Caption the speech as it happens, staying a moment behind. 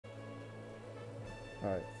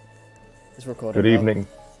Alright. It's recording Good now. evening.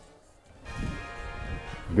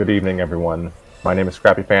 Good evening, everyone. My name is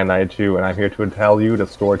Scrappy Fan 92, and I'm here to tell you that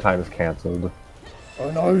story time is cancelled. Oh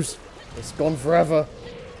no! It's gone forever!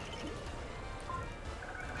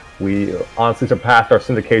 We honestly surpassed our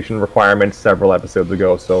syndication requirements several episodes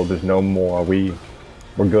ago, so there's no more. We're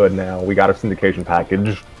good now. We got our syndication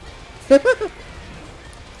package.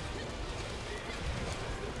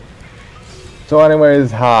 So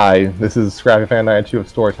anyways, hi, this is Scrappy Fan 92 of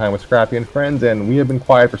Storytime with Scrappy and Friends, and we have been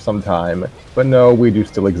quiet for some time, but no, we do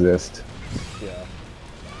still exist. Yeah.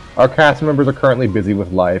 Our cast members are currently busy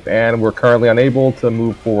with life, and we're currently unable to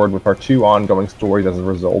move forward with our 2 ongoing stories as a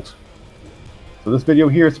result. So this video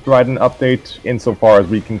here is to provide an update insofar as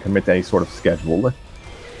we can commit to any sort of schedule.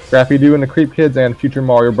 Scrappy Doo and the Creep Kids and future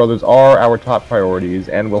Mario Brothers are our top priorities,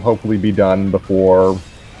 and will hopefully be done before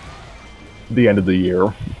the end of the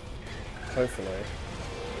year.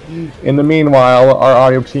 Hopefully. In the meanwhile, our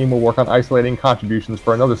audio team will work on isolating contributions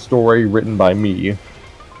for another story written by me.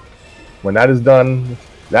 When that is done,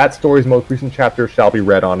 that story's most recent chapter shall be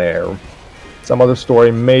read on air. Some other story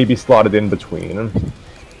may be slotted in between.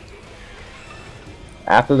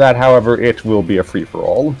 After that, however, it will be a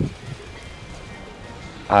free-for-all.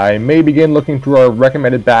 I may begin looking through our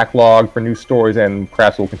recommended backlog for new stories, and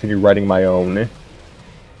perhaps will continue writing my own.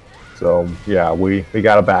 So, yeah, we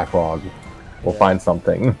got a backlog. We'll find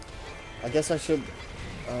something. I guess I should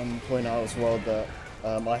point out as well that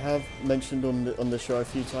I have mentioned on the show a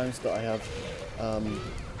few times that I have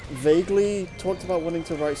vaguely talked about wanting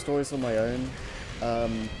to write stories on my own.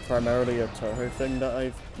 Primarily a Toho thing that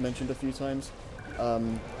I've mentioned a few times.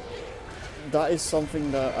 That is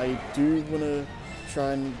something that I do want to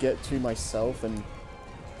try and get to myself, and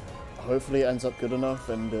hopefully it ends up good enough,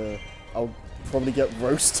 and I'll probably get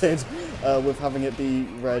roasted with having it be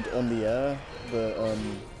read on the air, but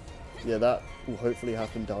yeah, that will hopefully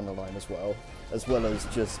happen down the line as well as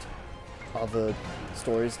just other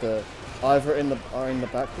stories that either are in the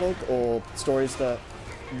backlog, or stories that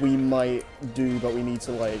we might do but we need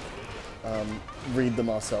to like read them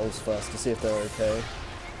ourselves first to see if they're okay.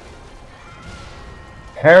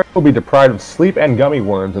 Harry will be deprived of sleep and gummy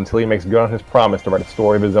worms until he makes good on his promise to write a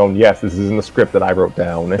story of his own. Yes, this is in the script that I wrote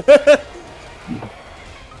down.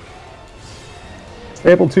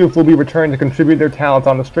 Sabletooth will be returned to contribute their talents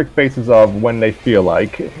on the strict basis of when they feel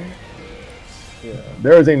like. Yeah.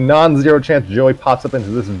 There is a non-zero chance Joey pops up into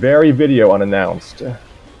this very video unannounced.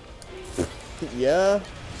 Yeah.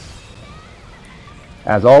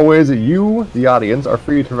 As always, you, the audience, are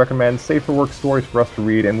free to recommend safe-for-work stories for us to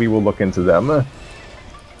read, and we will look into them.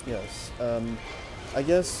 Yes. I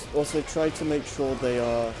guess also try to make sure they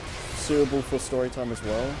are suitable for story time as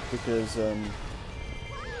well, because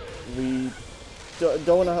we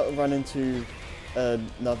don't want to run into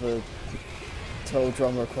another Total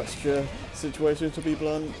Drama Equestria situation, to be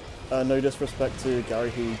blunt. No disrespect to Gary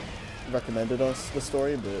who recommended us the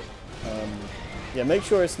story, but yeah, make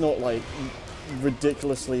sure it's not like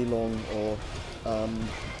ridiculously long or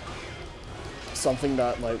something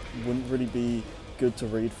that like wouldn't really be good to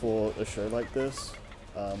read for a show like this.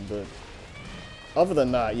 But other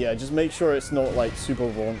than that, yeah, just make sure it's not like super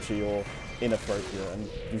raunchy or inappropriate, and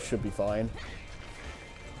you should be fine.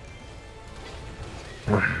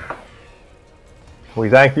 We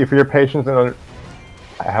thank you for your patience and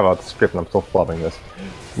I have a script and I'm still flubbing this.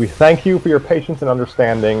 We thank you for your patience and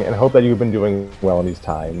understanding and hope that you've been doing well in these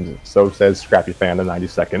times. So says Scrappy Fan the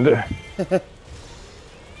 92nd. Yeah.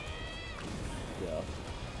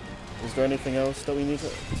 Is there anything else that we need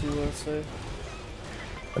to say?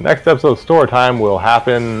 The next episode of Storytime will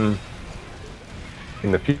happen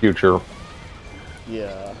in the future.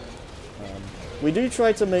 Yeah. We do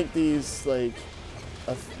try to make these like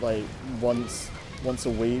once a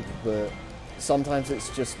week, but sometimes it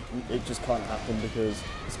just can't happen because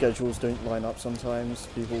schedules don't line up sometimes.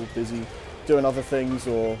 People are busy doing other things,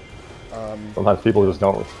 or Sometimes people just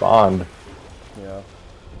don't respond. yeah.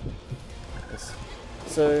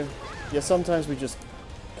 So yeah, sometimes we just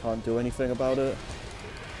can't do anything about it.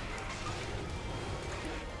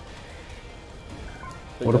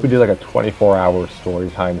 But What if we did like a 24-hour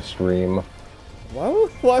Storytime stream?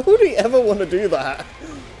 Why would we ever want to do that?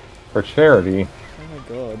 For charity. Oh my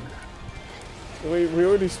god. We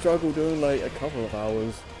already struggle doing like a couple of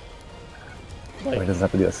hours. Like, It doesn't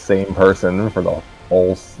have to be the same person for the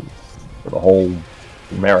whole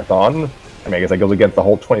marathon. I mean, I guess that goes against the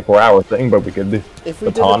whole 24-hour thing, but we could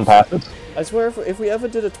baton pass it. I swear, if we ever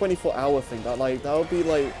did a 24-hour thing, that would be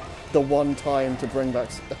like the one time to bring back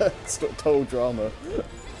Total Drama.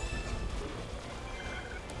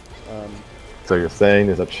 So you're saying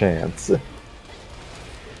there's a chance?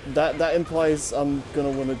 That implies I'm gonna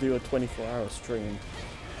want to do a 24-hour stream.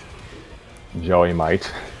 Joey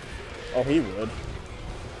might. Oh, he would.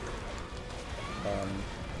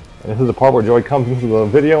 And this is the part where Joey comes into the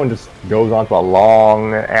video and just goes on to a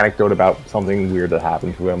long anecdote about something weird that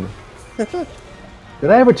happened to him. Did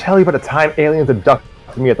I ever tell you about the time aliens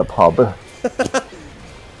abducted me at the pub?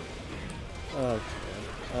 Oh,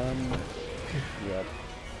 yeah.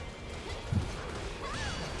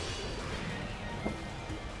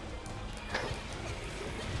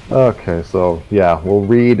 Okay, so yeah, we'll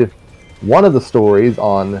read one of the stories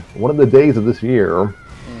on one of the days of this year,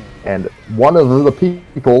 and one of the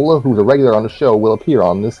people who's a regular on the show will appear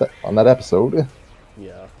on that episode.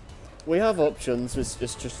 Yeah, we have options.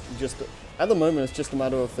 It's just at the moment it's just a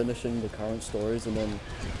matter of finishing the current stories, and then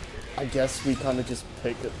I guess we kind of just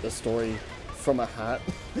pick a story from a hat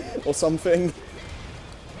or something.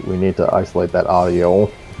 We need to isolate that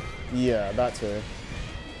audio. Yeah, that too.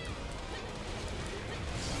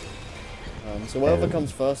 So whatever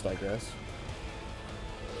comes first, I guess.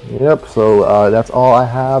 Yep, so that's all I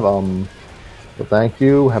have. So thank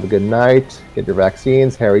you, have a good night, get your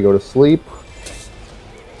vaccines, Harry, go to sleep.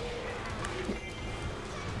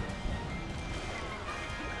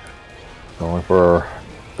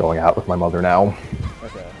 Going out with my mother now.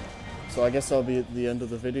 Okay. So I guess that'll be at the end of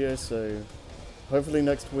the video, so hopefully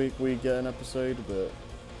next week we get an episode, but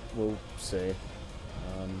we'll see.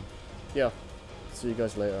 Yeah. See you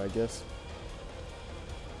guys later, I guess.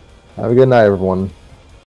 Have a good night, everyone.